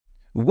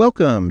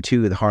Welcome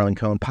to the Harlan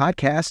Cohen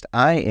podcast.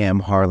 I am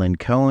Harlan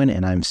Cohen,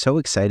 and I'm so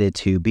excited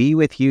to be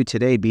with you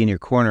today, be in your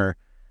corner.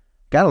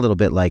 Got a little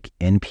bit like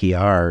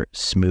NPR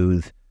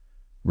smooth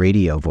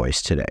radio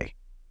voice today.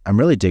 I'm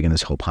really digging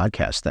this whole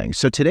podcast thing.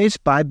 So today's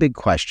 5 big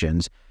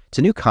questions. It's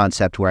a new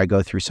concept where I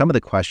go through some of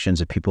the questions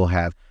that people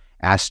have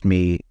asked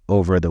me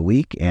over the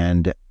week,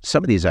 and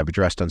some of these I've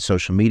addressed on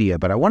social media,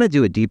 but I want to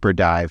do a deeper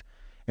dive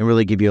and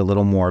really give you a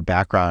little more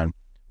background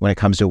when it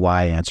comes to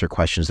why I answer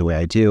questions the way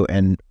I do.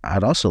 And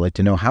I'd also like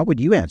to know, how would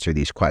you answer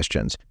these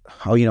questions?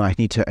 I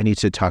need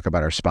to talk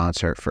about our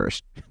sponsor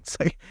first. It's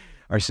like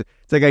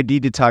I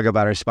need to talk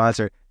about our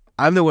sponsor.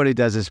 I'm the one who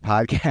does this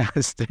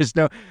podcast.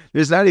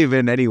 There's not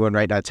even anyone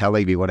right now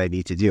telling me what I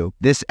need to do.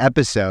 This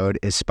episode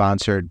is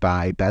sponsored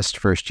by Best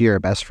First Year.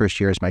 Best First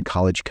Year is my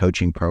college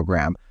coaching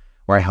program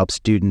where I help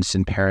students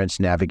and parents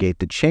navigate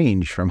the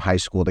change from high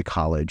school to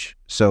college.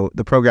 So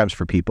the program's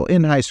for people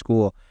in high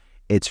school.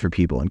 It's for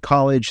people in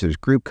college. There's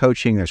group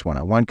coaching. There's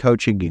one-on-one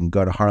coaching. You can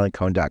go to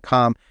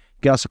harlancohen.com.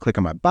 You can also click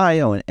on my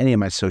bio and any of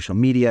my social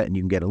media, and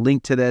you can get a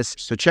link to this.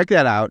 So check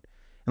that out.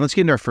 And let's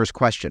get into our first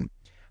question.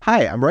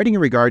 Hi, I'm writing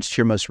in regards to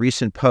your most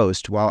recent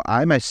post. While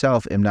I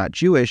myself am not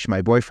Jewish,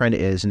 my boyfriend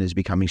is and is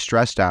becoming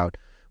stressed out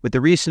with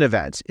the recent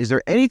events. Is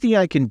there anything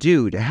I can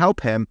do to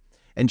help him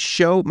and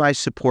show my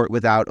support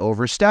without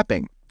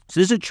overstepping?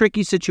 So this is a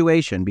tricky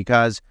situation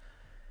because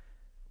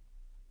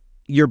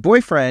your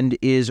boyfriend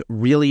is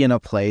really in a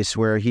place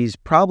where he's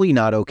probably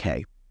not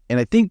okay. And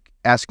I think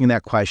asking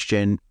that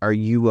question, are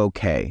you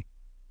okay,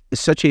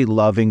 is such a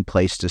loving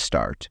place to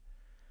start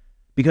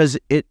because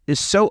it is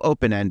so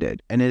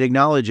open-ended and it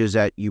acknowledges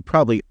that you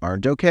probably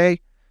aren't okay,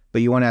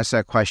 but you want to ask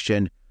that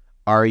question,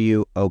 are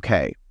you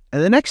okay?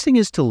 And the next thing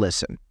is to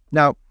listen.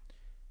 Now,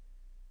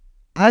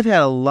 I've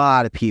had a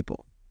lot of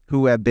people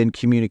who have been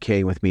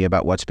communicating with me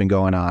about what's been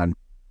going on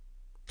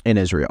in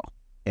Israel.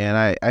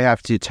 And I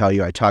have to tell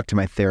you, I talked to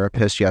my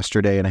therapist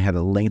yesterday and I had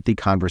a lengthy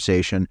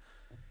conversation.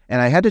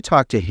 And I had to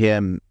talk to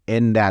him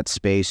in that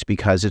space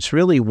because it's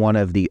really one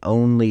of the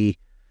only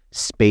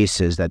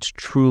spaces that's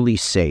truly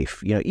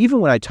safe. You know,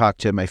 even when I talk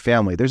to my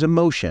family, there's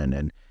emotion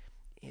and,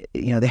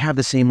 you know, they have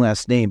the same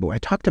last name. But when I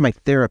talk to my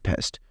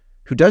therapist,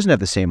 who doesn't have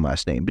the same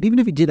last name, but even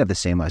if he did have the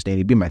same last name,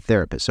 he'd be my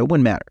therapist. So it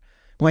wouldn't matter.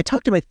 When I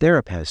talk to my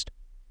therapist,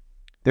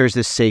 there's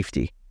this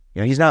safety.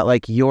 You know, he's not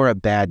like, you're a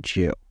bad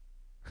Jew.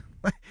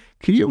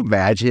 Can you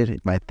imagine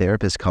if my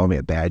therapist called me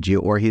a bad Jew,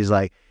 or he's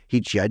like,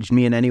 he judged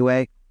me in any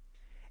way?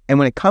 And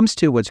when it comes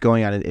to what's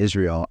going on in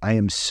Israel, I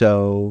am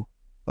so,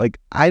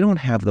 I don't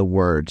have the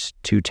words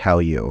to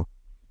tell you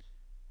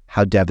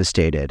how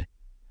devastated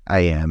I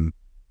am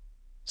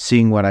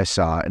seeing what I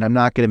saw. And I'm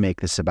not going to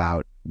make this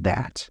about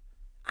that.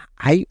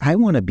 I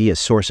want to be a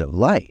source of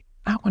light.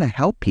 I want to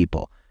help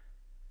people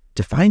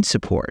to find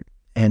support.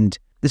 And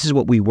this is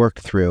what we worked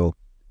through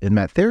in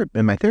my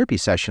therapy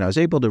session. I was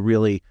able to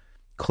really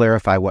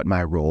clarify what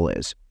my role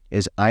is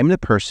I'm the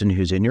person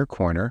who's in your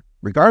corner,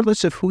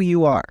 regardless of who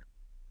you are.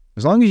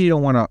 As long as you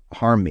don't want to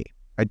harm me,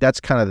 right? That's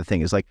kind of the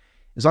thing, is like,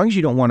 as long as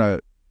you don't want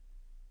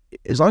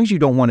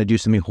to do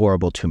something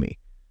horrible to me,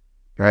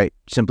 right?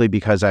 Simply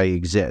because I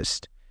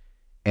exist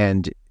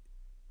and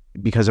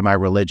because of my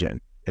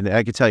religion. And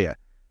I can tell you,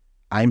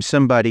 I'm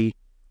somebody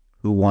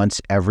who wants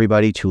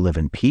everybody to live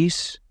in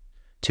peace,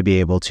 to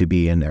be able to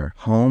be in their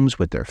homes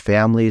with their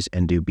families,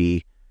 and to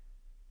be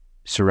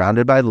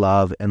surrounded by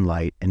love and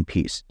light and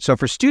peace. So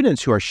for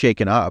students who are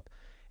shaken up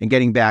and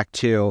getting back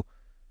to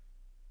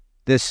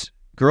this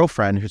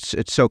girlfriend,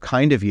 it's so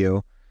kind of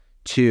you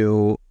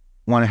to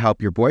want to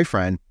help your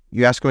boyfriend.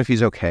 You ask him if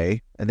he's okay,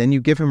 and then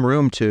you give him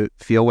room to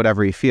feel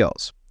whatever he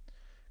feels.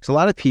 Because a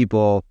lot of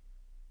people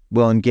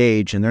will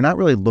engage and they're not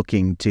really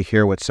looking to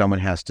hear what someone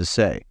has to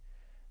say.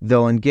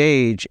 They'll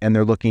engage and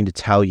they're looking to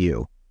tell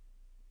you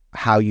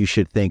how you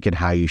should think and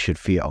how you should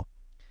feel.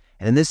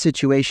 And in this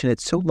situation,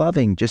 it's so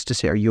loving just to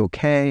say, are you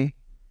okay?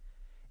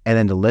 And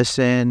then to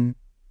listen,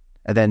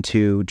 and then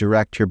to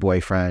direct your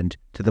boyfriend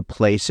to the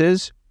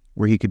places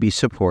where he could be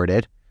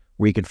supported,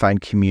 where he can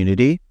find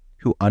community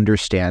who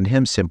understand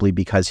him simply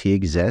because he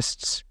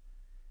exists,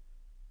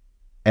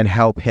 and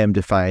help him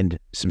to find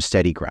some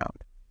steady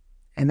ground.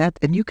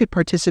 And you could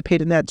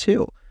participate in that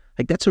too.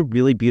 Like, that's a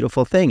really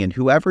beautiful thing. And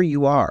whoever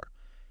you are,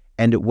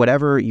 and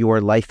whatever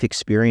your life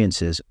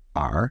experiences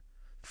are,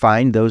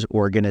 find those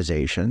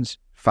organizations,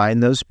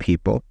 find those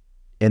people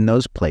in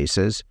those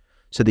places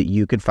so that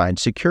you can find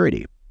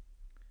security.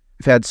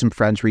 I've had some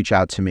friends reach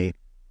out to me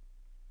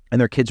and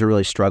their kids are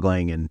really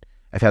struggling. And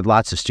I've had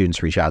lots of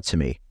students reach out to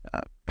me,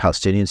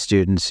 Palestinian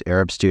students,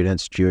 Arab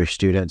students, Jewish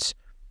students.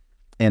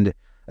 And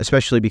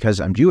especially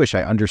because I'm Jewish,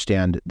 I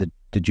understand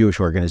the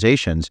Jewish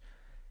organizations.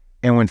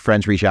 And when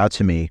friends reach out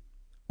to me,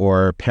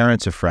 or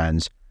parents of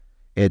friends,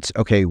 it's,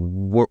 okay,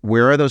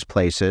 where are those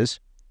places?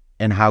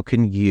 And how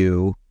can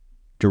you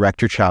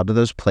direct your child to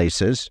those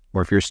places?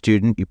 Or if you're a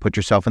student, you put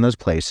yourself in those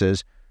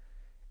places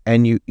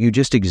and you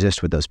just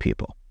exist with those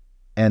people.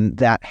 And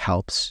that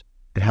helps.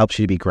 It helps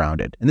you to be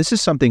grounded. And this is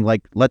something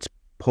like, let's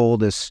go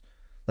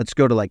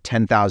to like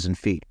 10,000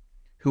 feet.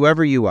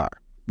 Whoever you are,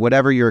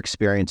 whatever your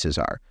experiences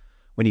are,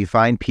 When you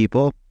find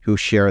people who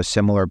share a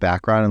similar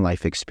background and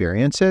life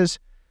experiences,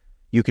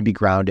 you can be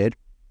grounded.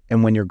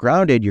 And when you're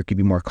grounded, you can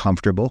be more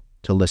comfortable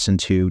to listen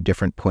to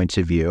different points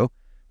of view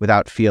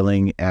without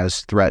feeling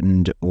as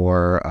threatened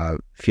or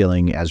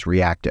feeling as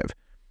reactive.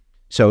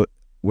 So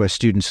with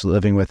students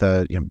living with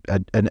an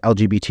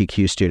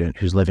LGBTQ student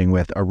who's living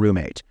with a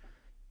roommate,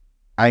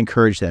 I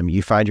encourage them,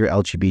 you find your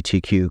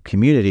LGBTQ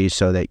community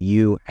so that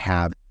you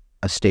have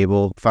a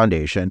stable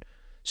foundation.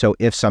 So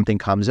if something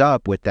comes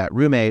up with that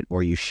roommate,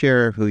 or you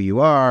share who you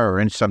are, or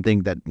in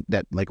something that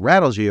like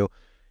rattles you,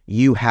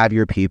 you have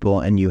your people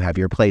and you have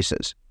your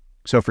places.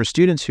 So for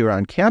students who are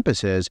on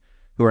campuses,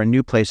 who are in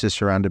new places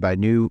surrounded by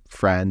new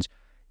friends,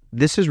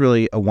 this is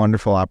really a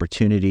wonderful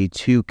opportunity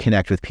to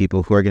connect with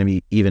people who are going to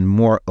be even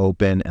more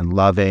open and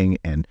loving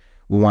and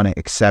will want to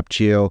accept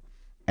you.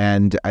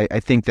 And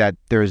I think that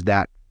there's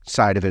that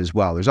side of it as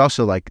well. There's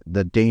also like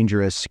the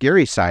dangerous,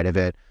 scary side of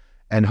it.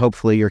 And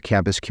hopefully your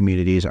campus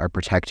communities are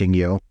protecting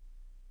you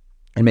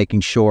and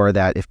making sure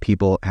that if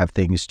people have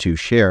things to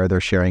share,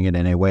 they're sharing it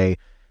in a way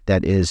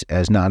that is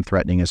as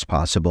non-threatening as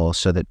possible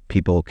so that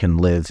people can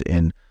live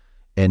in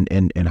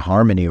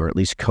harmony, or at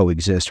least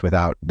coexist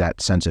without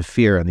that sense of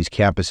fear on these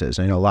campuses.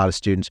 I know a lot of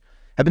students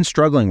have been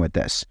struggling with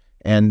this,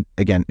 and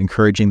again,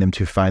 encouraging them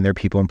to find their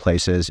people and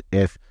places.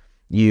 If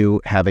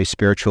you have a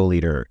spiritual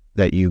leader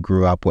that you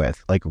grew up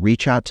with, like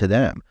reach out to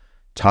them,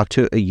 talk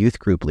to a youth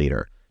group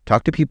leader,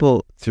 talk to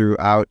people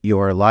throughout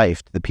your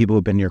life, the people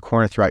who've been in your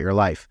corner throughout your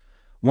life.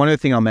 One other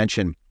thing I'll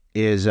mention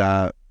is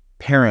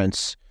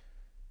parents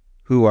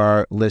who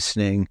are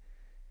listening.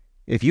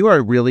 If you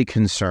are really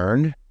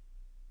concerned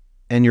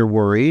and you're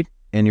worried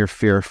and you're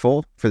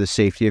fearful for the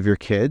safety of your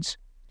kids,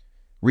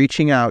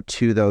 reaching out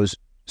to those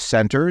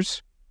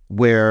centers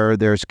where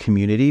there's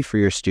community for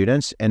your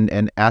students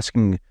and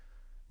asking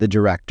the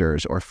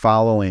directors or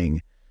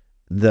following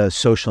the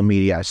social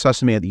media. I saw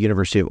something at the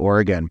University of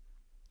Oregon,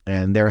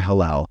 and they're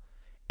Hillel,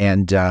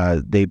 and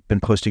they've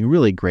been posting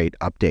really great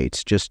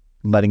updates, just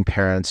letting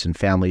parents and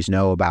families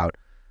know about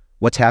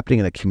what's happening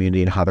in the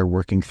community and how they're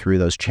working through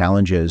those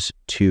challenges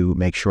to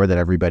make sure that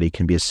everybody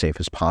can be as safe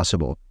as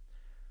possible.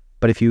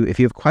 But if you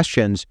have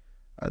questions,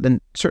 then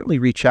certainly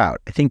reach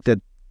out. I think that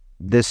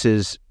this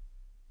is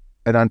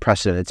an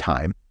unprecedented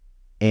time,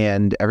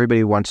 and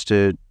everybody wants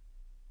to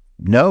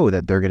know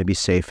that they're going to be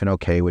safe and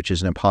okay, which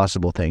is an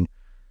impossible thing,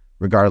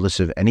 regardless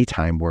of any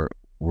time we're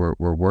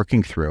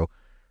working through.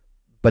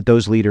 But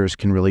those leaders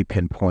can really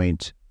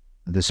pinpoint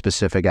the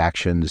specific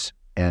actions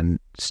and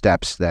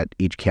steps that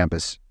each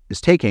campus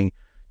is taking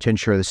to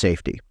ensure the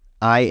safety.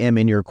 I am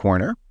in your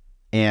corner,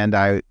 and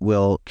I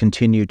will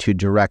continue to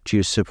direct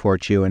you,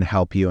 support you, and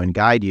help you and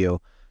guide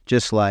you,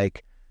 just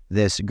like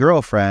this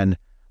girlfriend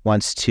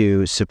wants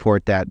to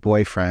support that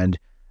boyfriend.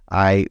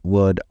 I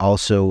would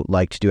also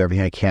like to do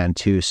everything I can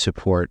to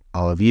support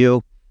all of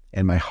you,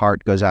 and my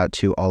heart goes out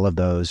to all of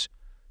those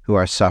who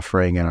are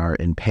suffering and are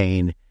in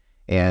pain.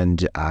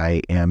 And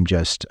I am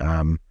just,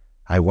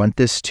 I want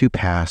this to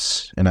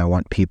pass, and I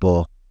want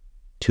people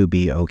to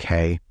be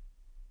okay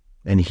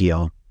and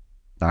heal.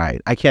 All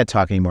right, I can't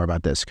talk anymore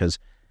about this because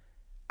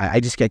I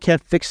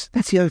can't fix,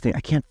 that's the other thing, I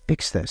can't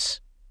fix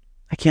this.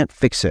 I can't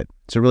fix it.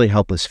 It's a really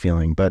helpless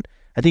feeling, but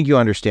I think you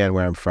understand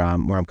where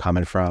I'm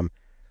coming from.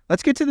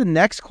 Let's get to the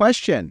next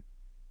question.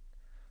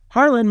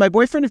 Harlan, my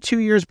boyfriend of 2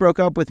 years broke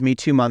up with me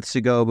 2 months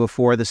ago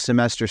before the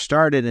semester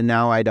started, and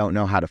now I don't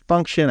know how to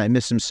function. I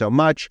miss him so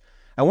much.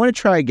 I want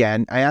to try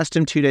again. I asked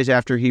him 2 days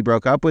after he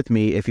broke up with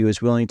me if he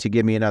was willing to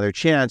give me another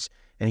chance,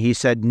 and he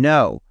said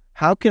no.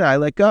 How can I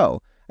let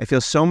go? I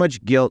feel so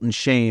much guilt and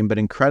shame, but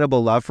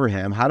incredible love for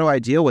him. How do I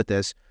deal with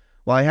this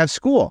while I have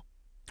school?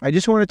 I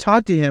just want to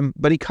talk to him,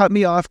 but he cut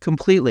me off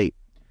completely.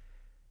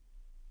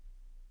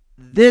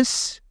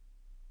 This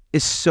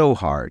is so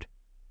hard.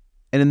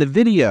 And in the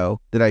video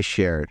that I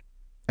shared,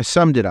 I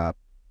summed it up,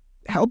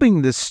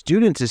 helping the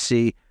student to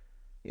see,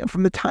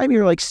 from the time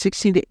you're like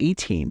 16 to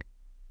 18,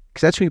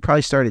 because that's when you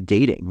probably started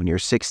dating, when you're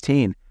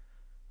 16,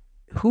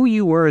 who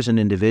you were as an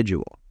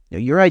individual.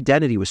 Your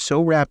identity was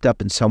so wrapped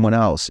up in someone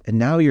else, and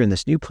now you're in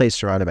this new place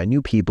surrounded by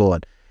new people,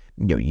 and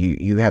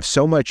you have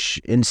so much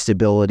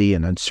instability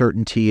and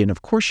uncertainty, and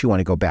of course you want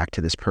to go back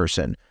to this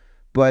person,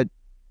 but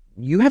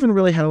you haven't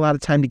really had a lot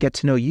of time to get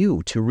to know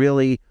you, to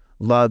really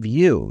love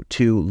you,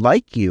 to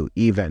like you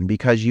even,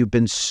 because you've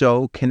been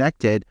so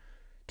connected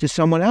to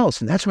someone else,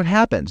 and that's what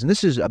happens. And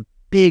this is a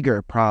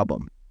bigger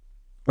problem.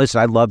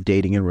 Listen, I love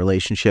dating and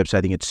relationships.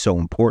 I think it's so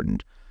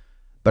important.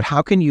 But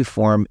how can you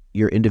form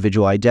your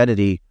individual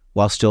identity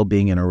while still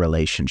being in a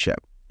relationship?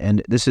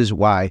 And this is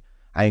why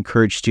I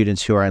encourage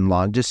students who are in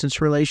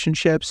long-distance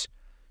relationships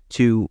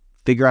to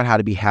figure out how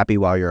to be happy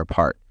while you're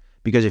apart.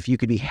 Because if you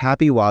could be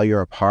happy while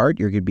you're apart,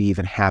 you're going to be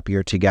even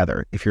happier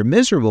together. If you're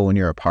miserable when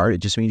you're apart, it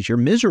just means you're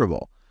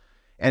miserable.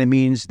 And it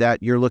means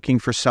that you're looking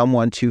for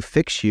someone to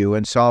fix you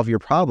and solve your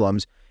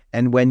problems.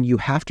 And when you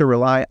have to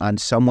rely on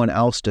someone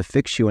else to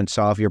fix you and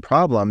solve your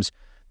problems,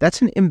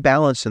 that's an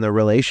imbalance in the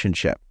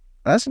relationship.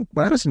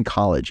 When I was in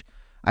college,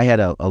 I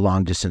had a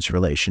long-distance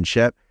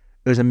relationship.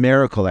 It was a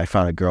miracle that I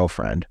found a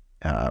girlfriend.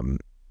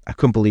 I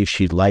couldn't believe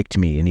she liked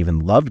me and even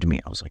loved me.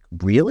 I was like,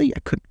 really? I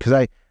couldn't, because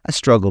I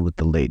struggled with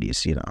the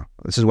ladies, you know.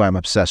 This is why I'm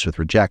obsessed with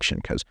rejection,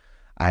 because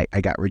I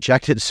got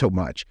rejected so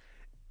much.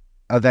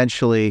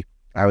 Eventually,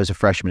 I was a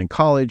freshman in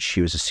college.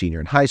 She was a senior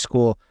in high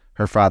school.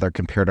 Her father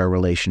compared our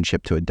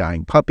relationship to a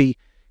dying puppy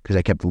because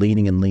I kept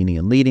leaning and leaning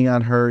and leaning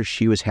on her.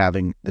 She was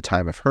having the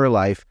time of her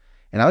life,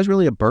 and I was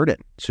really a burden.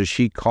 So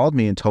she called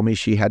me and told me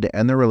she had to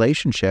end the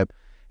relationship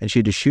and she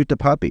had to shoot the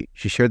puppy.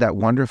 She shared that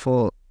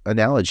wonderful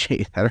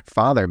analogy that her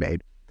father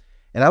made.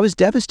 And I was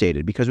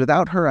devastated because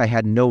without her, I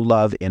had no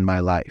love in my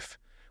life.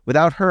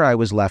 Without her, I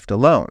was left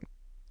alone.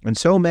 And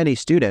so many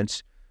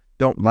students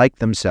don't like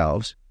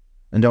themselves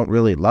and don't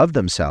really love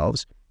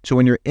themselves. So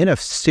when you're in a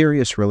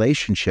serious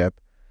relationship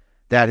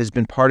that has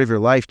been part of your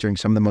life during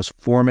some of the most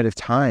formative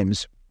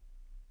times,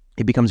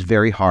 it becomes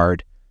very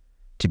hard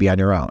to be on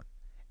your own.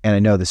 And I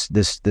know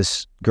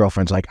this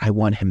girlfriend's like, I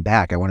want him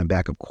back. I want him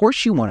back. Of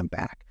course you want him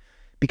back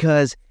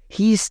because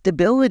he's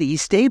stability.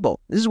 He's stable.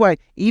 This is why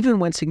even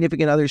when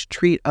significant others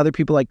treat other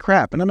people like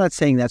crap, and I'm not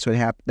saying that's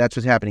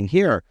what's happening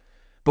here,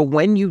 but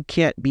when you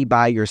can't be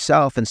by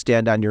yourself and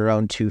stand on your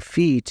own 2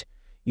 feet,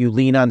 you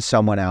lean on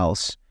someone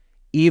else,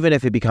 even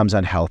if it becomes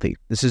unhealthy.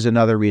 This is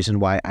another reason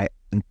why I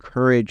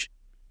encourage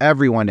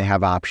everyone to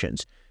have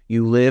options.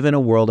 You live in a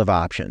world of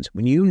options.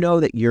 When you know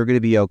that you're going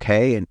to be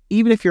okay, and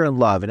even if you're in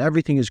love and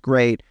everything is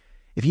great,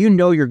 if you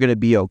know you're going to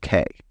be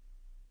okay,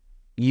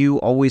 you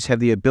always have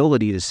the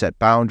ability to set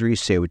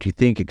boundaries, say what you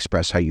think,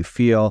 express how you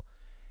feel,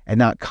 and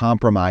not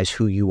compromise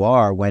who you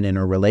are when in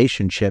a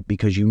relationship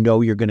because you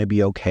know you're going to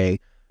be okay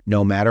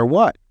no matter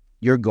what.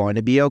 You're going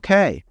to be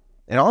okay.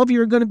 And all of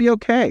you are going to be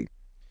okay.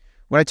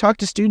 When I talk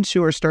to students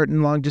who are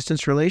starting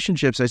long-distance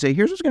relationships, I say,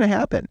 here's what's going to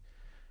happen.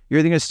 You're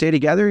either going to stay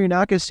together or you're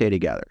not going to stay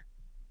together.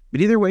 But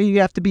either way, you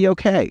have to be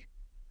okay.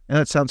 And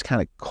that sounds kind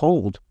of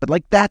cold, but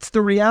like that's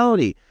the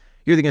reality.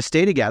 You're either going to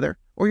stay together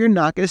or you're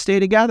not going to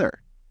stay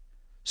together.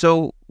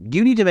 So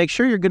you need to make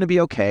sure you're going to be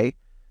okay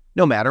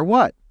no matter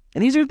what.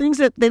 And these are things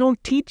that they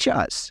don't teach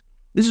us.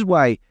 This is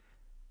why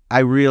I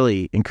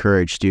really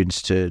encourage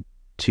students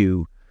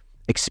to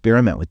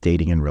experiment with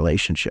dating and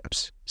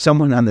relationships.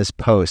 Someone on this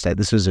post,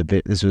 this was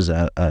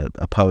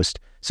a post,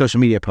 social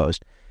media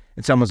post,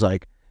 and someone's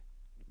like,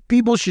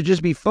 people should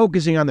just be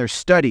focusing on their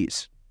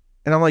studies.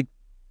 And I'm like,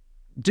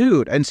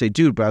 dude, I didn't say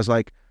dude, but I was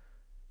like,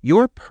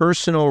 your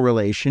personal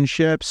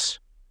relationships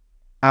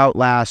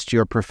outlast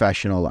your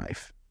professional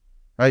life.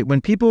 Right?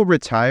 When people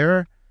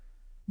retire,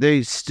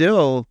 they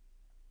still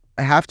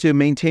have to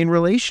maintain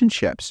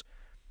relationships.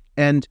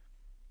 And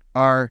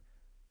our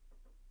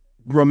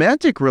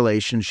romantic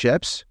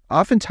relationships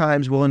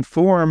oftentimes will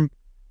inform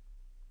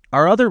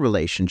our other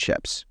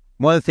relationships.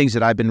 One of the things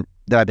that I've been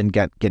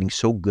getting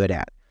so good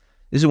at,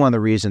 this is one of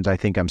the reasons I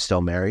think I'm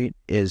still married,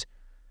 is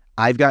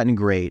I've gotten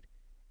great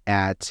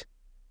at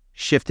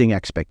shifting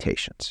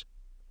expectations.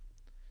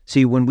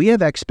 See, when we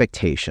have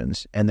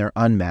expectations and they're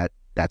unmet,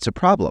 that's a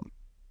problem.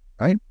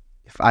 Right?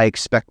 If I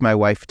expect my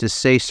wife to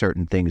say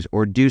certain things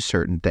or do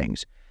certain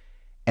things,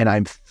 and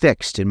I'm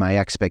fixed in my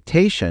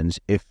expectations,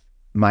 if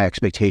my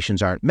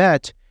expectations aren't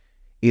met,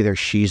 either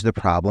she's the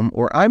problem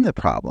or I'm the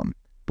problem.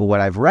 But what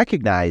I've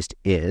recognized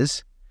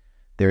is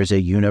there's a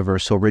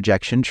universal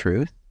rejection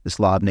truth, this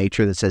law of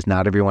nature that says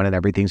not everyone and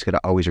everything's going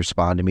to always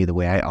respond to me the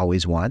way I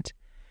always want.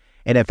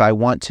 And if I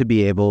want to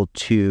be able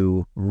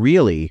to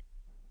really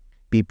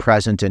be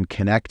present and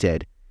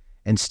connected,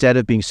 instead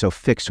of being so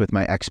fixed with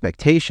my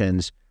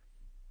expectations,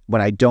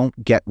 when I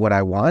don't get what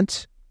I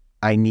want,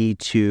 I need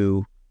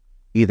to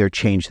either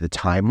change the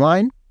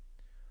timeline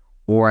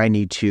or I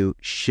need to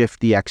shift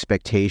the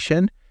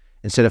expectation.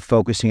 Instead of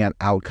focusing on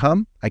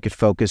outcome, I could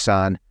focus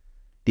on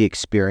the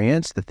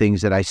experience, the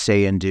things that I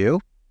say and do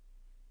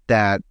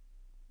that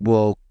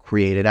will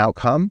create an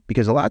outcome,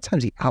 because a lot of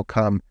times the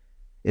outcome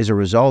is a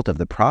result of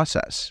the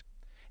process.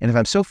 And if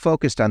I'm so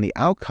focused on the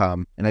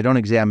outcome and I don't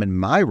examine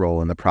my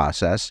role in the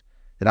process,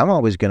 then I'm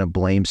always going to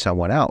blame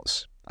someone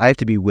else. I have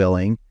to be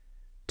willing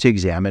to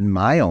examine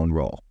my own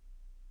role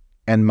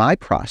and my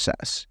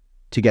process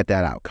to get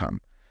that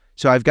outcome.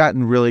 So I've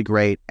gotten really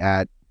great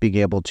at being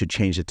able to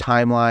change the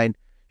timeline,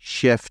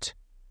 shift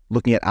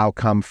looking at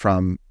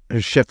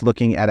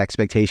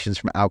expectations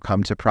from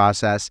outcome to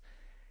process,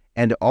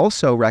 and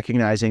also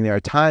recognizing there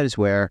are times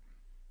where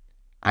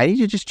I need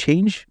to just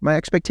change my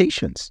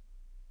expectations.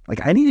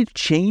 Like I need to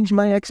change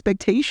my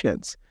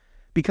expectations,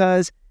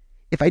 because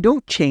if I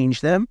don't change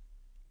them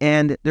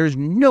and there's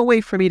no way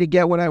for me to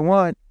get what I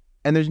want,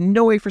 and there's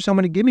no way for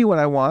someone to give me what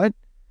I want,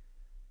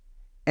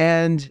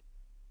 and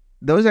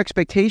those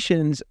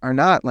expectations are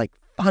not like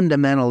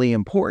fundamentally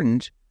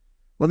important,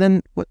 well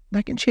then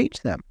I can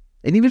change them.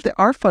 And even if they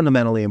are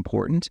fundamentally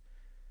important,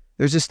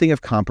 there's this thing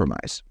of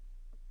compromise.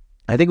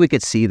 I think we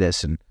could see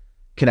this and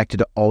connect it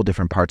to all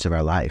different parts of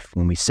our life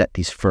when we set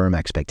these firm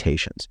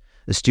expectations.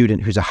 The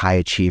student who's a high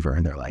achiever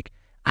and they're like,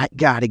 I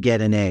gotta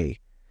get an A.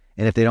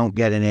 And if they don't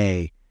get an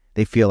A,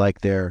 they feel like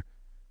they're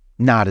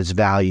not as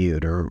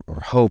valued or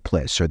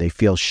hopeless, or they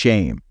feel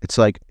shame. It's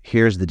like,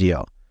 here's the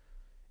deal.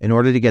 In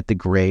order to get the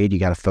grade, you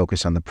got to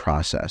focus on the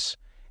process.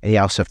 And you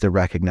also have to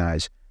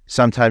recognize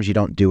Sometimes you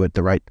don't do it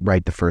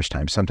right the first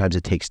time. Sometimes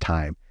it takes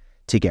time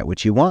to get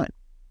what you want.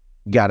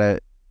 You got to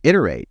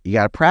iterate. You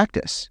got to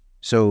practice.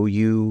 So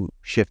you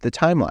shift the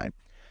timeline.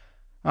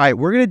 All right,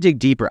 we're going to dig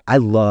deeper. I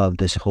love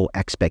this whole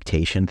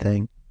expectation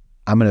thing.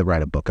 I'm going to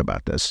write a book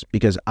about this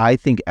because I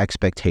think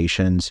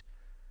expectations,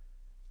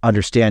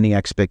 understanding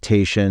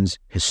expectations,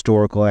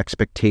 historical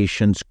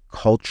expectations,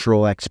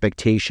 cultural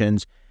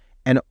expectations,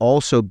 and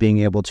also being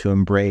able to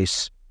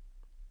embrace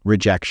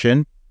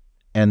rejection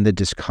and the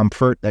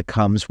discomfort that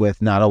comes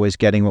with not always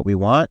getting what we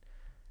want.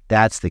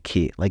 That's the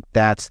key. Like,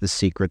 that's the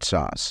secret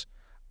sauce.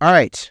 All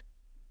right.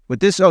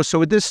 With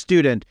this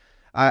student,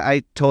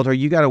 I told her,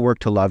 you got to work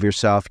to love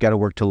yourself. You got to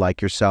work to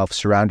like yourself.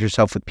 Surround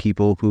yourself with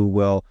people who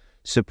will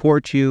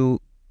support you.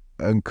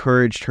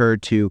 Encouraged her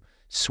to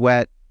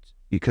sweat,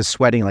 because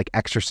sweating, like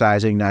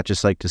exercising, not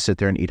just like to sit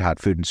there and eat hot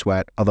food and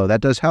sweat, although that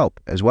does help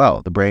as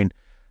well. The brain,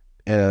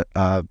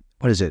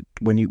 what is it?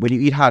 When you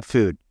eat hot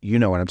food, you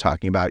know what I'm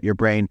talking about. Your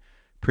brain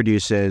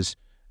produces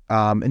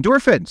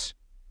endorphins,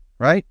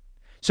 right?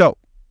 So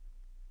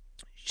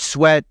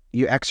sweat,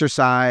 you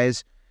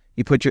exercise,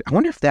 you put I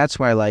wonder if that's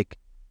why like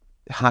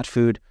hot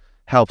food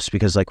helps,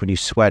 because like when you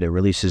sweat, it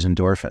releases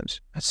endorphins.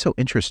 That's so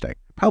interesting.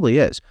 Probably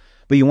is.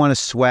 But you want to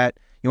sweat.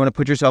 You want to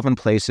put yourself in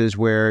places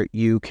where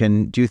you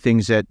can do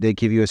things that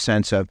give you a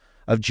sense of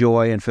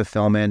joy and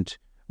fulfillment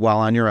while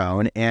on your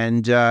own.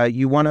 And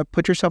you want to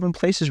put yourself in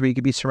places where you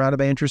can be surrounded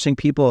by interesting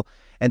people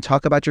and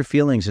talk about your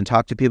feelings and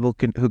talk to people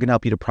who can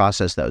help you to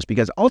process those.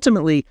 Because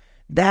ultimately,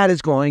 that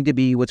is going to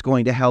be what's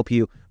going to help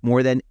you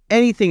more than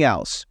anything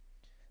else.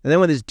 And then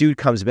when this dude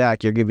comes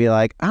back, you're going to be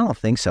like, I don't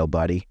think so,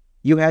 buddy.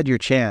 You had your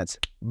chance.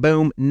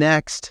 Boom,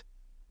 next.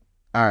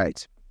 All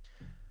right.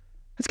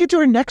 Let's get to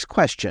our next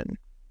question.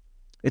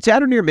 It's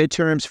at or near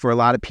midterms for a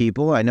lot of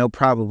people. I know you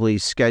probably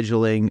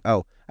schedule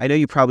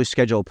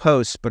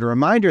posts, but a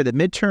reminder that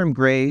midterm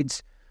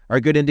grades are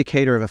a good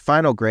indicator of a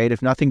final grade.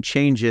 If nothing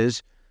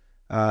changes,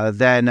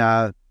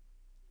 then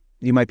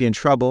you might be in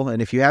trouble.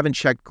 And if you haven't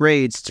checked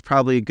grades, it's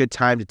probably a good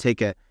time to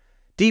take a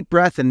deep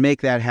breath and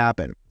make that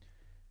happen.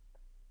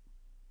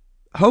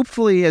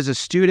 Hopefully, as a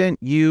student,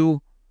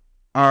 you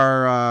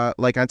are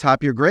like on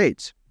top of your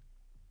grades.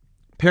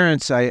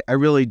 Parents, I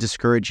really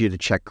discourage you to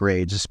check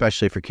grades,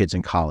 especially for kids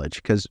in college,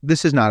 because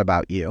this is not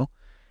about you.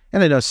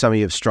 And I know some of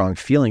you have strong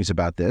feelings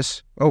about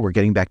this. Oh, we're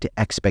getting back to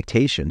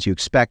expectations. You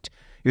expect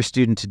your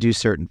student to do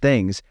certain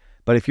things,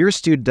 but if your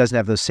student doesn't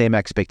have those same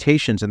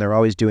expectations and they're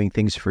always doing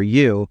things for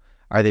you,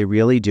 are they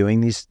really doing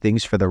these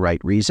things for the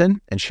right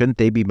reason? And shouldn't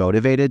they be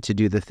motivated to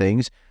do the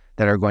things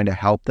that are going to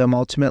help them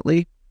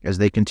ultimately as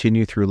they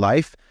continue through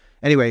life?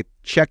 Anyway,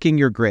 checking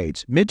your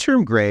grades.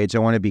 Midterm grades, I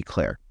want to be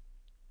clear.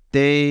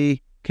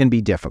 They can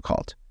be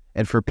difficult.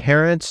 And for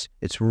parents,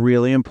 it's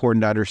really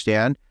important to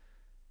understand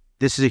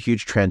this is a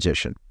huge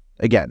transition.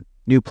 Again,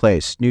 new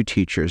place, new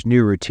teachers,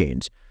 new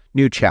routines,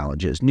 new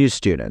challenges, new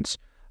students,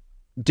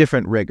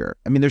 different rigor.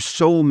 I mean, there's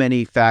so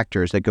many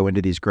factors that go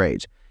into these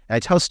grades. And I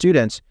tell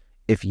students,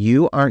 if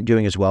you aren't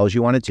doing as well as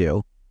you want to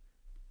do,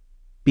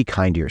 be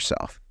kind to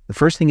yourself. The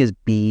first thing is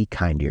be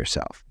kind to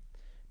yourself,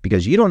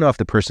 because you don't know if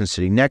the person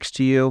sitting next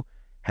to you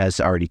has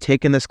already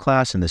taken this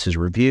class and this is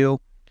review.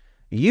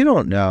 You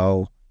don't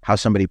know how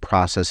somebody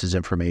processes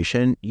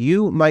information.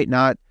 You might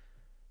not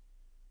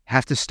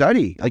have to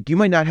study. Like, you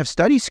might not have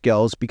study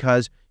skills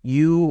because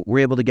you were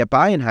able to get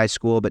by in high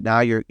school, but now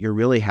you're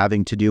really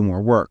having to do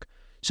more work.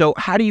 So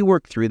how do you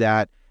work through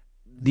that?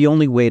 The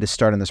only way to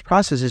start on this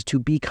process is to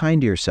be kind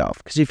to yourself.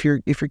 Because if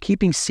you're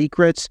keeping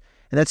secrets,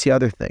 and that's the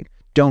other thing,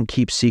 don't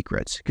keep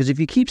secrets. Because if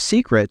you keep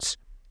secrets,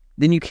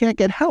 then you can't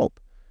get help.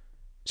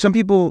 Some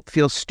people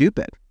feel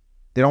stupid.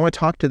 They don't want to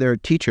talk to their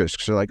teachers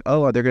because they're like,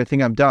 oh, they're going to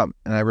think I'm dumb.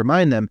 And I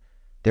remind them,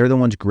 they're the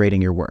ones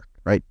grading your work,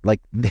 right? Like,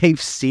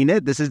 they've seen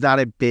it. This is not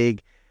a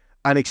big,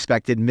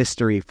 unexpected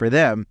mystery for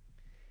them.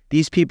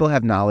 These people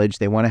have knowledge.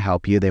 They want to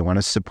help you. They want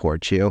to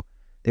support you.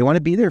 They want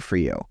to be there for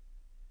you.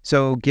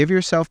 So give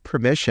yourself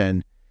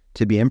permission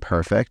to be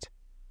imperfect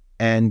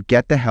and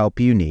get the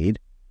help you need.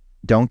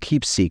 Don't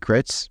keep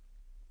secrets,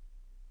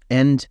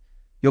 and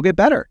you'll get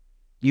better.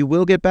 You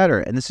will get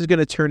better. And this is going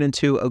to turn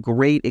into a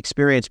great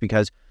experience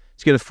because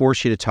it's going to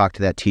force you to talk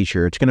to that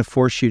teacher. It's going to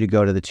force you to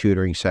go to the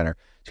tutoring center.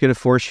 It's going to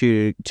force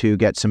you to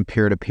get some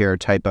peer-to-peer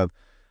type of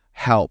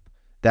help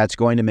that's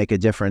going to make a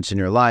difference in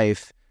your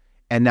life.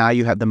 And now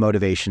you have the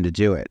motivation to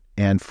do it.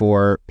 And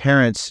for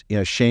parents,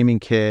 shaming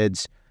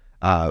kids,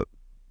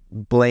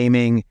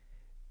 blaming,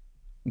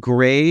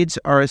 grades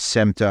are a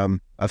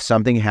symptom of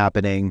something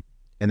happening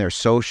in their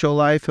social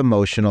life,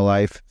 emotional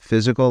life,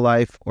 physical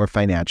life, or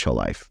financial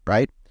life,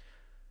 right?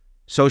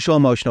 Social,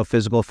 emotional,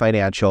 physical,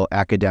 financial,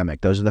 academic.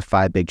 Those are the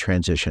 5 big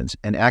transitions.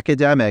 And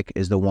academic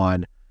is the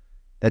one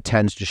that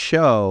tends to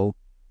show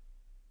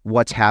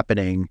what's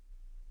happening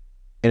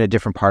in a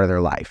different part of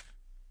their life.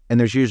 And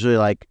there's usually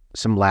like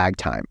some lag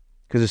time,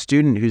 because a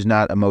student who's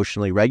not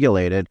emotionally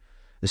regulated,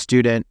 a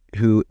student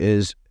who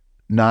is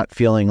not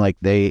feeling like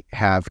they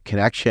have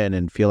connection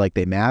and feel like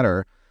they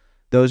matter,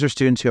 those are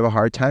students who have a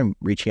hard time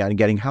reaching out and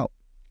getting help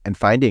and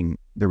finding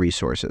the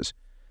resources.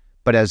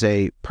 but as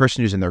a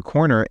person who's in their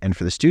corner, and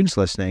for the students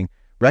listening,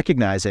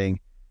 recognizing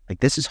like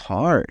this is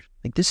hard.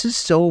 Like this is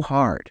so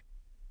hard.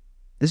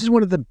 This is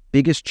one of the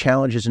biggest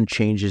challenges and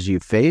changes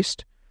you've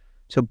faced.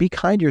 So be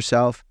kind to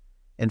yourself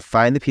and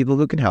find the people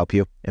who can help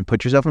you and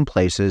put yourself in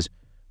places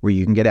where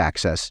you can get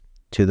access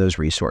to those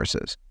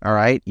resources. All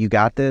right, you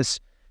got this.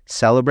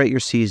 Celebrate your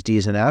C's,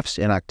 D's, and F's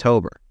in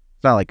October.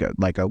 It's not like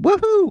a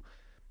woohoo.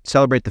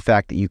 Celebrate the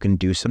fact that you can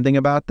do something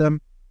about them,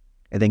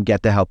 and then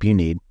get the help you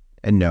need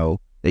and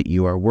know that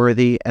you are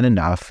worthy and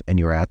enough, and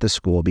you're at the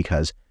school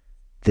because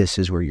this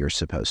is where you're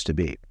supposed to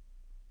be.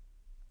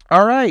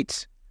 All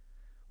right,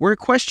 we're at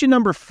question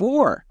number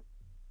 4.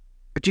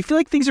 But do you feel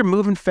like things are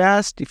moving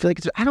fast? Do you feel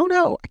like I don't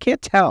know. I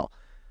can't tell.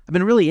 I've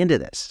been really into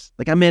this.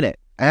 Like I'm in it.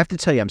 I have to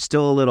tell you, I'm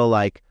still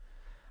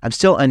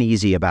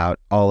uneasy about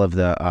all of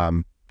the,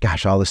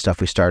 all the stuff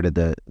we started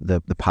the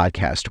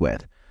podcast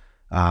with.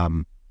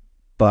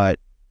 But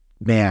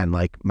man,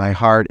 like my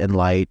heart and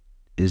light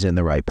is in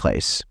the right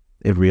place.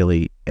 It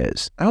really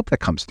is. I hope that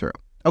comes through.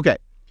 Okay.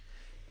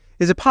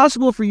 Is it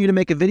possible for you to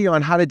make a video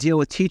on how to deal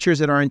with teachers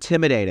that are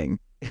intimidating?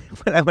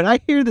 When I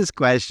hear this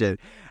question,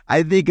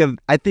 I think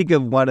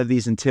of one of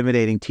these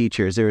intimidating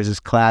teachers. There was this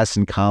class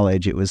in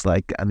college. It was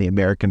like on the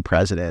American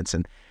presidents,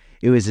 and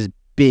it was this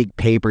big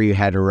paper you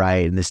had to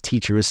write, and this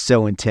teacher was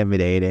so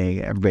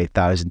intimidating. Everybody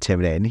thought it was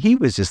intimidating. He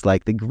was just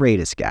like the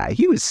greatest guy.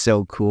 He was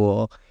so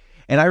cool.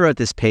 And I wrote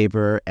this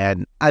paper,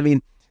 and I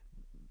mean,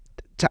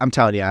 I'm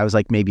telling you, I was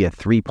like maybe a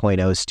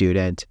 3.0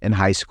 student in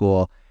high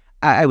school.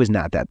 I was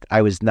not at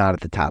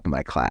the top of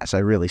my class. I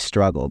really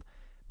struggled.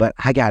 But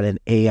I got an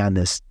A on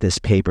this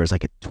paper. It's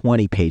like a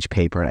 20-page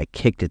paper, and I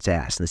kicked its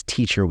ass. And this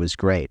teacher was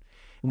great.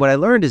 And what I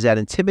learned is that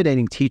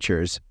intimidating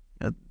teachers,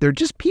 they're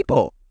just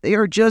people. They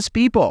are just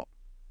people.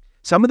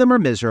 Some of them are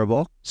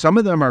miserable. Some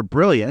of them are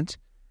brilliant.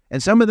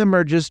 And some of them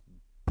are just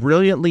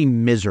brilliantly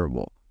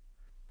miserable.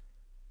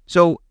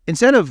 So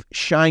instead of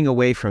shying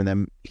away from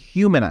them,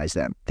 humanize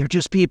them. They're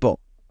just people.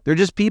 They're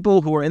just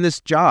people who are in this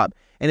job.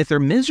 And if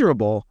they're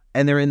miserable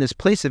and they're in this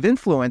place of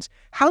influence,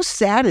 how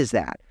sad is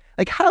that?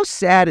 Like, how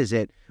sad is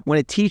it when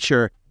a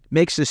teacher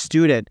makes a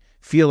student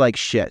feel like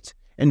shit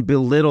and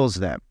belittles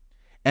them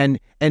and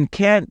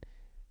can't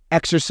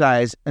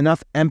exercise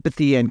enough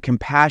empathy and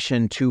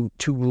compassion to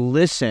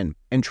listen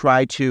and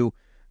try to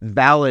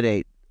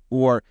validate,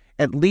 or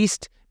at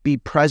least be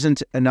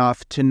present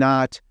enough to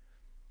not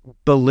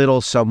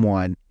belittle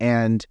someone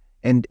and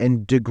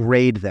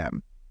degrade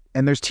them?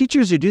 And there's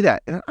teachers who do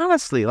that. And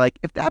honestly, like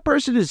if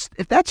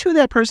that's who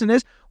that person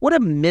is, what a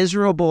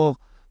miserable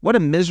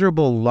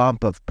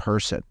lump of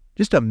person.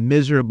 Just a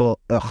miserable,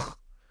 ugh.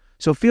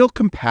 So feel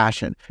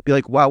compassion. Be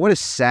like, wow, what a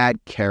sad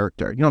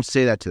character. You don't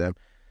say that to them.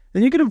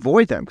 Then you can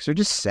avoid them because they're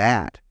just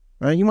sad.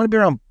 Right? You want to be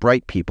around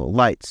bright people,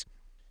 lights.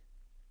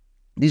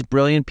 These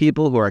brilliant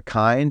people who are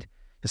kind,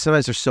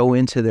 sometimes they're so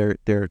into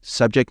their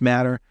subject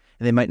matter,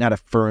 and they might not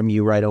affirm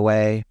you right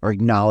away or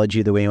acknowledge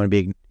you the way you want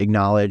to be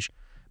acknowledged.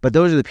 But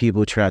those are the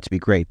people who turn out to be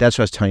great. That's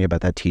what I was telling you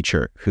about that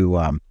teacher who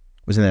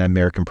was in that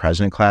American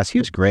president class. He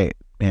was great,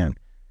 man.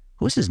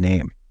 What was his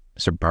name?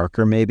 Mr.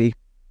 Barker, maybe?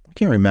 I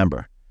can't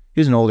remember.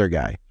 He was an older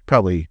guy,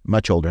 probably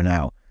much older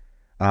now.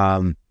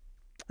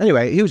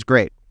 Anyway, he was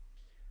great.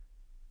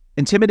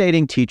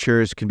 Intimidating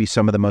teachers can be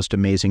some of the most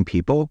amazing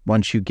people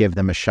once you give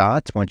them a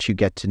shot, once you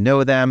get to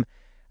know them.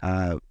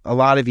 A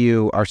lot of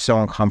you are so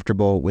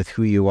uncomfortable with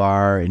who you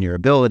are and your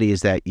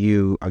abilities that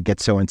you get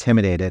so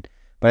intimidated.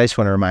 But I just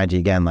want to remind you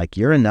again, like,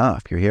 you're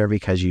enough. You're here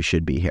because you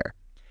should be here.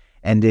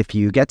 And if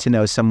you get to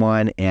know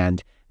someone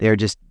and they're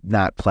just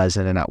not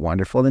pleasant and not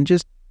wonderful, then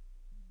just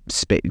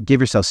give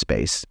yourself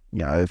space. You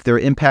know, if they're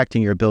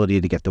impacting your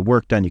ability to get the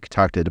work done, you could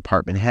talk to the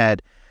department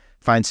head,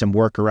 find some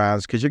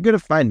workarounds, because you're going to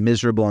find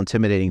miserable,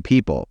 intimidating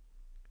people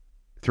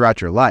throughout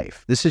your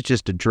life. This is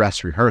just a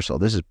dress rehearsal.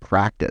 This is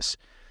practice.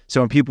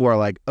 So when people are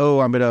like,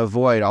 oh, I'm going to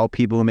avoid all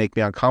people who make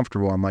me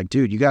uncomfortable, I'm like,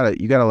 dude, you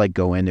gotta like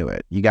go into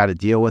it. You got to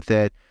deal with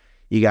it.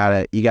 You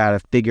gotta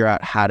figure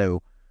out how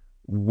to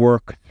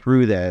work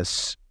through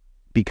this,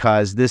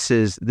 because this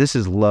is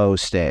low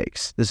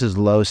stakes. This is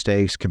low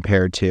stakes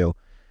compared to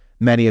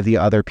many of the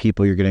other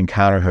people you're going to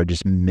encounter who are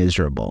just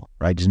miserable,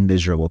 right? Just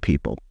miserable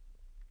people.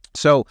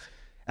 So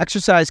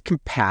exercise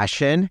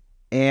compassion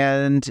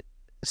and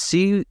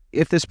see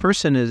if this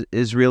person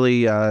is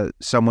really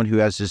someone who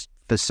has this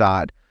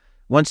facade.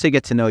 Once they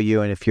get to know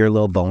you, and if you're a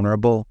little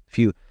vulnerable,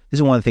 this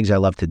is one of the things I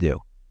love to do.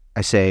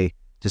 I say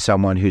to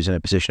someone who's in a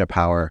position of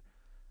power,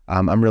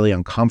 I'm really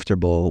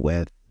uncomfortable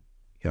with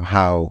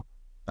how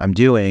I'm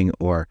doing,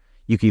 or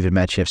you can even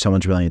mention if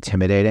someone's really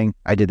intimidating.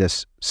 I did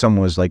this.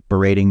 Someone was like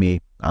berating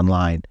me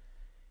online,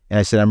 and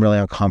I said, I'm really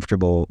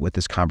uncomfortable with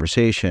this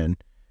conversation.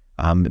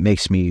 It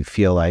makes me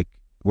feel like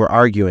we're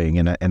arguing,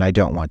 and I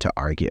don't want to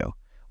argue,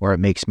 or it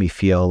makes me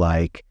feel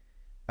like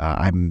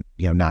I'm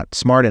not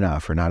smart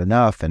enough or not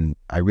enough, and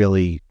I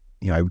really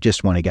I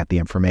just want to get the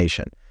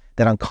information.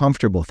 That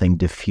uncomfortable thing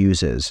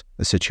diffuses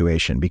the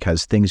situation,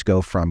 because things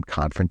go from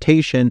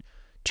confrontation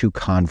to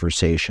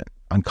conversation.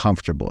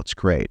 Uncomfortable, it's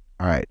great.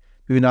 All right,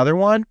 we have another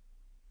one.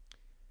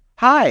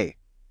 Hi,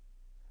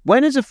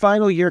 When as a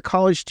final year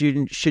college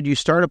student should you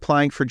start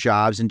applying for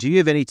jobs, and do you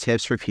have any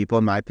tips for people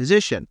in my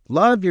position?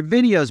 Love your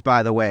videos,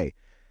 by the way.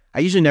 I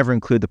usually never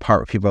include the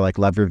part where people are like,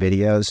 love your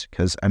videos,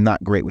 because I'm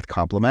not great with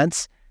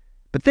compliments.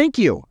 But thank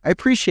you. I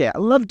appreciate it. I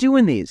love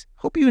doing these.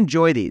 Hope you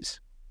enjoy these.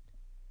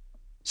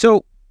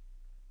 So,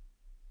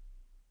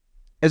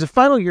 as a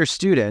final year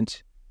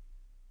student,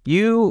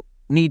 you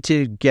need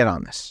to get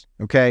on this,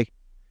 okay?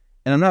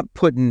 And I'm not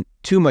putting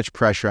too much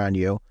pressure on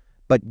you,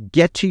 but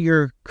get to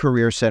your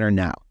career center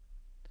now.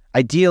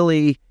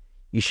 Ideally,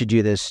 you should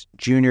do this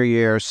junior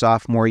year,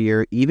 sophomore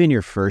year, even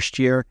your first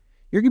year.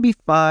 You're going to be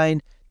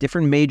fine.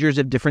 Different majors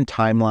have different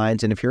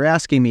timelines. And if you're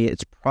asking me,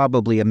 it's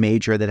probably a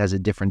major that has a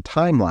different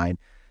timeline,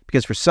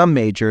 because for some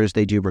majors,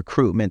 they do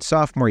recruitment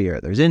sophomore year.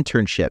 There's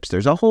internships.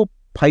 There's a whole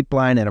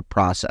pipeline and a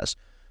process.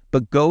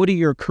 But go to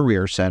your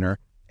career center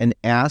and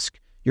ask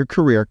your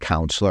career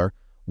counselor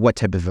what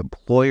type of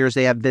employers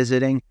they have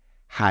visiting,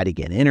 how to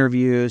get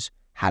interviews,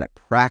 how to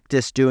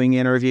practice doing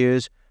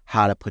interviews,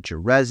 how to put your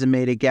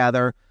resume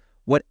together,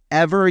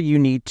 whatever you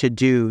need to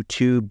do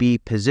to be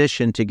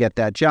positioned to get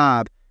that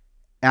job,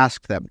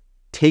 ask them.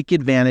 Take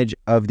advantage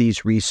of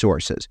these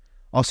resources.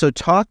 Also,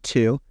 talk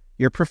to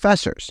your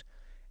professors.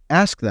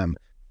 Ask them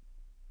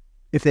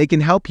if they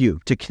can help you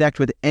to connect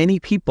with any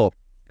people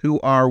who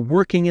are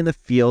working in the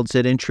fields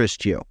that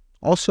interest you.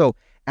 Also,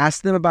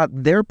 ask them about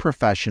their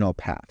professional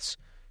paths.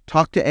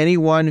 Talk to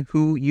anyone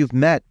who you've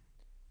met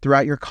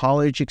throughout your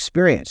college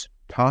experience.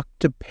 Talk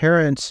to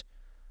parents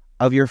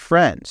of your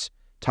friends.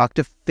 Talk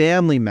to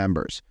family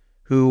members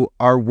who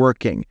are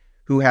working,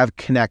 who have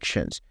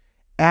connections.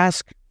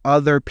 Ask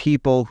other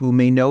people who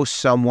may know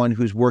someone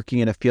who's working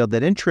in a field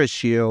that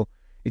interests you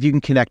if you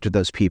can connect with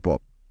those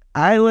people.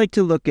 I like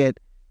to look at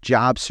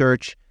job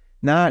search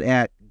not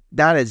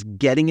as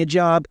getting a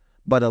job,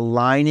 but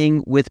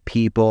aligning with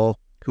people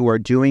who are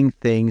doing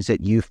things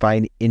that you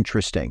find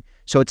interesting.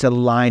 So it's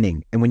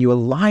aligning. And when you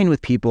align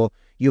with people,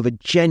 you have a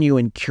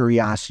genuine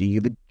curiosity,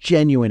 you have a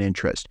genuine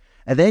interest.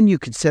 And then you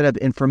could set up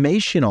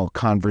informational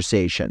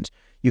conversations.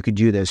 You could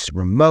do this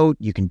remote,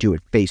 you can do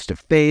it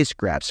face-to-face,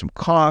 grab some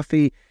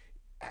coffee,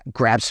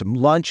 grab some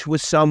lunch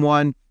with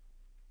someone,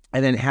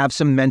 and then have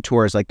some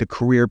mentors like the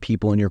career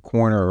people in your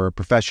corner or a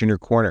professor in your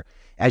corner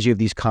as you have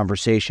these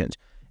conversations.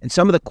 And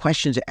some of the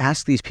questions to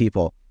ask these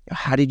people: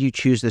 how did you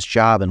choose this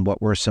job, and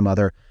what were some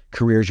other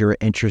careers you were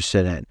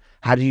interested in?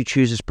 How did you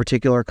choose this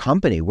particular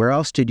company? Where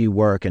else did you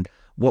work? And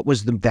what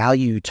was the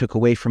value you took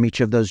away from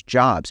each of those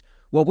jobs?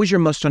 What was your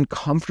most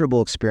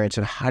uncomfortable experience,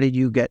 and how did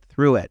you get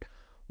through it?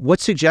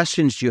 What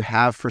suggestions do you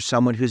have for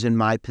someone who's in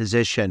my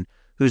position,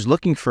 who's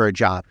looking for a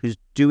job, who's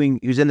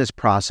in this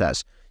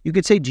process? You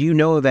could say, do you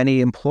know of any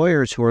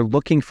employers who are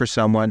looking for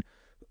someone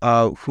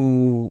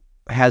who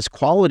has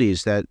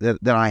qualities that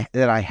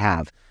I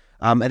have?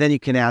 And then you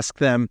can ask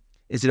them,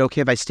 is it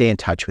okay if I stay in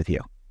touch with you?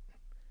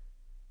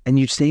 And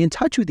you stay in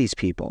touch with these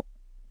people.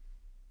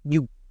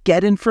 You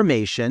get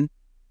information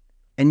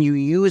and you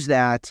use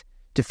that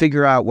to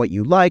figure out what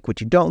you like, what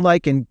you don't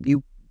like, and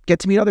you get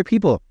to meet other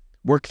people.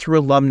 Work through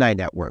alumni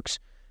networks.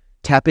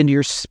 Tap into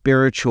your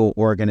spiritual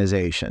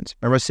organizations.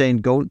 Remember saying,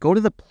 go to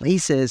the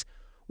places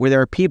where there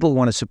are people who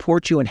want to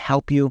support you and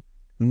help you,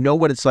 who know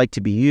what it's like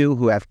to be you,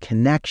 who have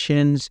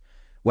connections,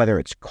 whether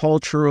it's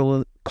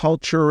culturally,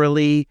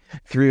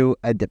 through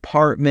a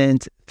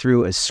department,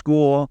 through a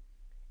school,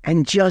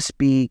 and just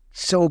be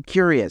so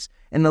curious.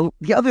 And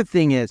the other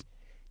thing is,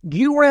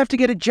 you don't have to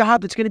get a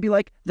job that's going to be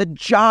like the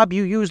job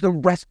you use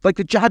like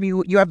the job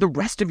you have the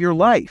rest of your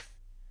life.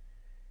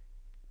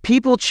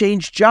 People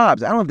change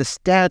jobs. I don't have the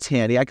stats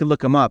handy. I could look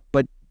them up,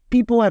 but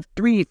people have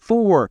 3,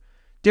 4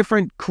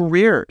 different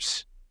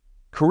careers.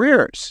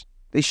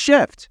 They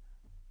shift.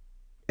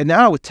 And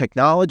now with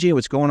technology and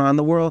what's going on in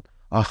the world,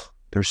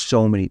 there's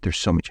so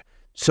much.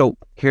 So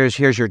here's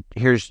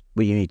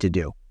what you need to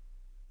do.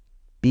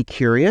 Be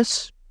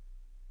curious,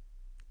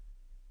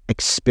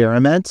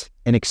 experiment,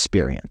 and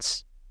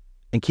experience.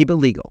 And keep it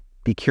legal.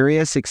 Be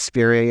curious,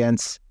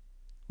 experience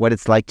what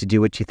it's like to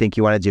do what you think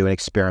you want to do, and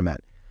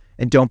experiment.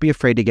 And don't be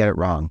afraid to get it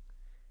wrong.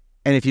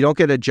 And if you don't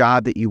get a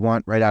job that you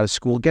want right out of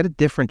school, get a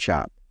different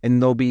job. And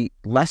there'll be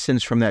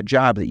lessons from that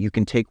job that you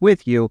can take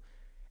with you,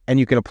 and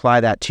you can apply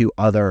that to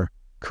other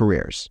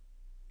careers,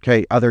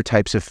 okay, other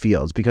types of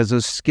fields, because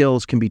those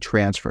skills can be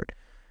transferred.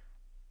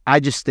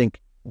 I just think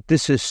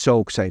this is so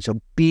exciting.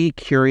 So be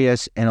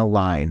curious and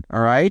align,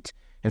 all right?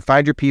 And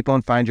find your people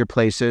and find your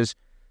places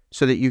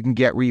so that you can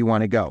get where you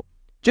want to go.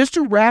 Just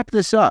to wrap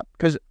this up,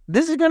 because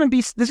this is going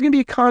to be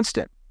a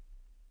constant.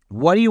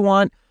 What do you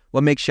want?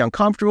 What makes you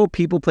uncomfortable?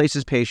 People,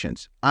 places,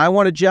 patience. I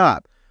want a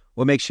job.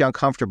 What makes you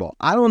uncomfortable?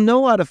 I don't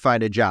know how to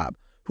find a job.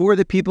 Who are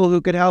the people who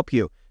could help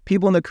you?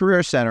 People in the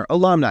career center,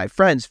 alumni,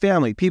 friends,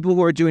 family, people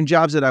who are doing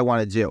jobs that I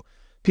want to do,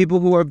 people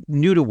who are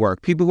new to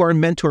work, people who are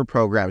in mentor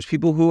programs,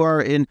 people who are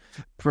in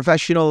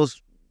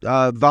professionals,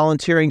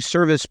 volunteering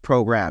service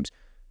programs.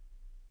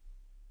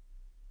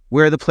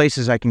 Where are the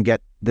places I can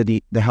get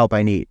the help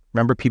I need?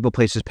 Remember, people,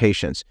 places,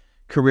 patience.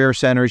 Career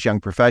centers,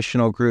 young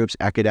professional groups,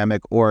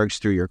 academic orgs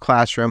through your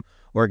classroom,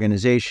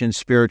 organizations,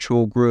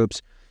 spiritual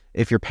groups,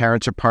 If your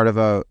parents are part of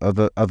a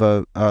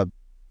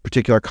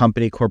particular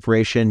company,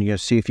 corporation,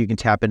 see if you can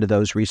tap into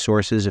those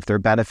resources, if there are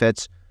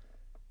benefits.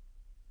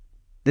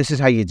 This is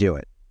how you do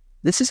it.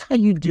 This is how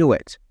you do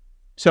it.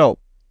 So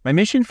my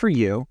mission for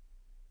you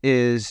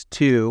is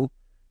to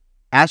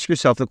ask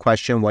yourself the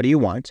question, what do you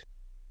want?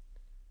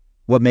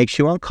 What makes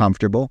you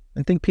uncomfortable?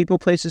 And think people,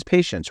 places,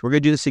 patience. We're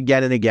going to do this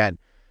again and again.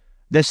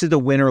 This is the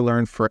Win or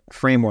Learn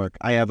framework.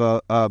 I have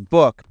a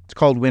book. It's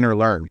called Win or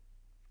Learn.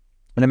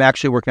 And I'm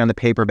actually working on the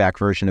paperback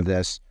version of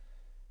this.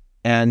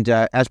 And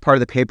as part of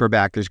the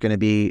paperback, there's going to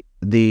be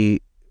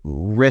the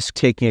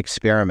risk-taking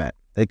experiment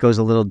that goes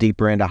a little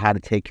deeper into how to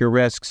take your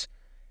risks.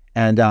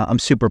 And I'm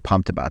super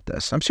pumped about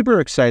this. I'm super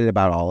excited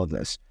about all of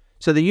this.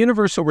 So the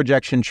universal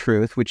rejection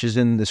truth, which is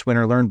in this Win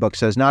or Learn book,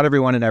 says not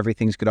everyone and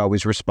everything's going to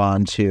always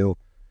respond to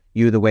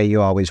you the way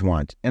you always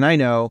want. And I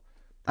know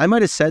I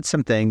might have said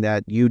something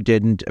that you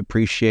didn't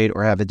appreciate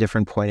or have a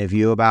different point of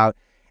view about.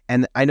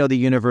 And I know the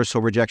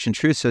universal rejection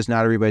truth says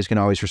not everybody's going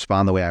to always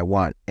respond the way I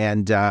want.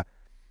 And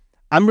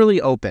I'm really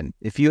open.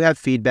 If you have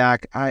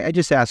feedback, I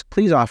just ask,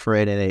 please offer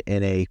it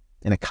in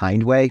a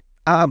kind way.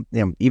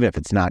 Even if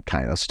it's not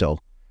kind,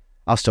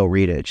 I'll still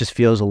read it. It just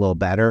feels a little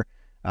better.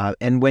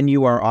 And when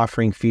you are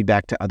offering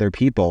feedback to other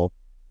people,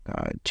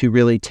 to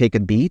really take a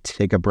beat,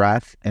 take a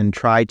breath, and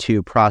try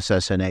to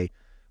process in a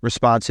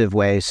responsive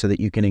way so that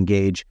you can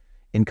engage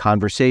in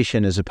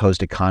conversation as opposed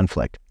to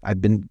conflict.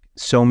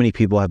 So many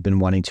people have been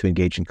wanting to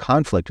engage in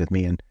conflict with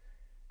me, and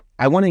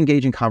I want to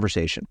engage in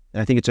conversation.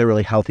 And I think it's a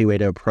really healthy way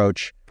to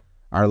approach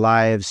our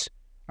lives,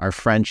 our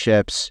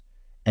friendships,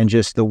 and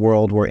just the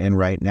world we're in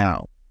right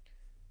now.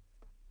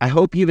 I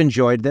hope you've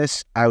enjoyed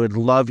this. I would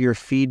love your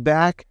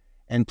feedback,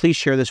 and please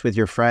share this with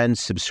your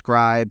friends,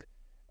 subscribe.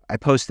 I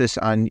post this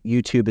on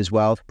YouTube as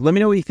well. Let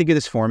me know what you think of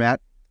this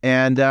format,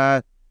 and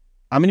I'm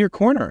in your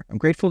corner. I'm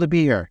grateful to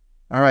be here.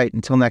 All right,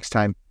 until next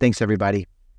time, thanks everybody.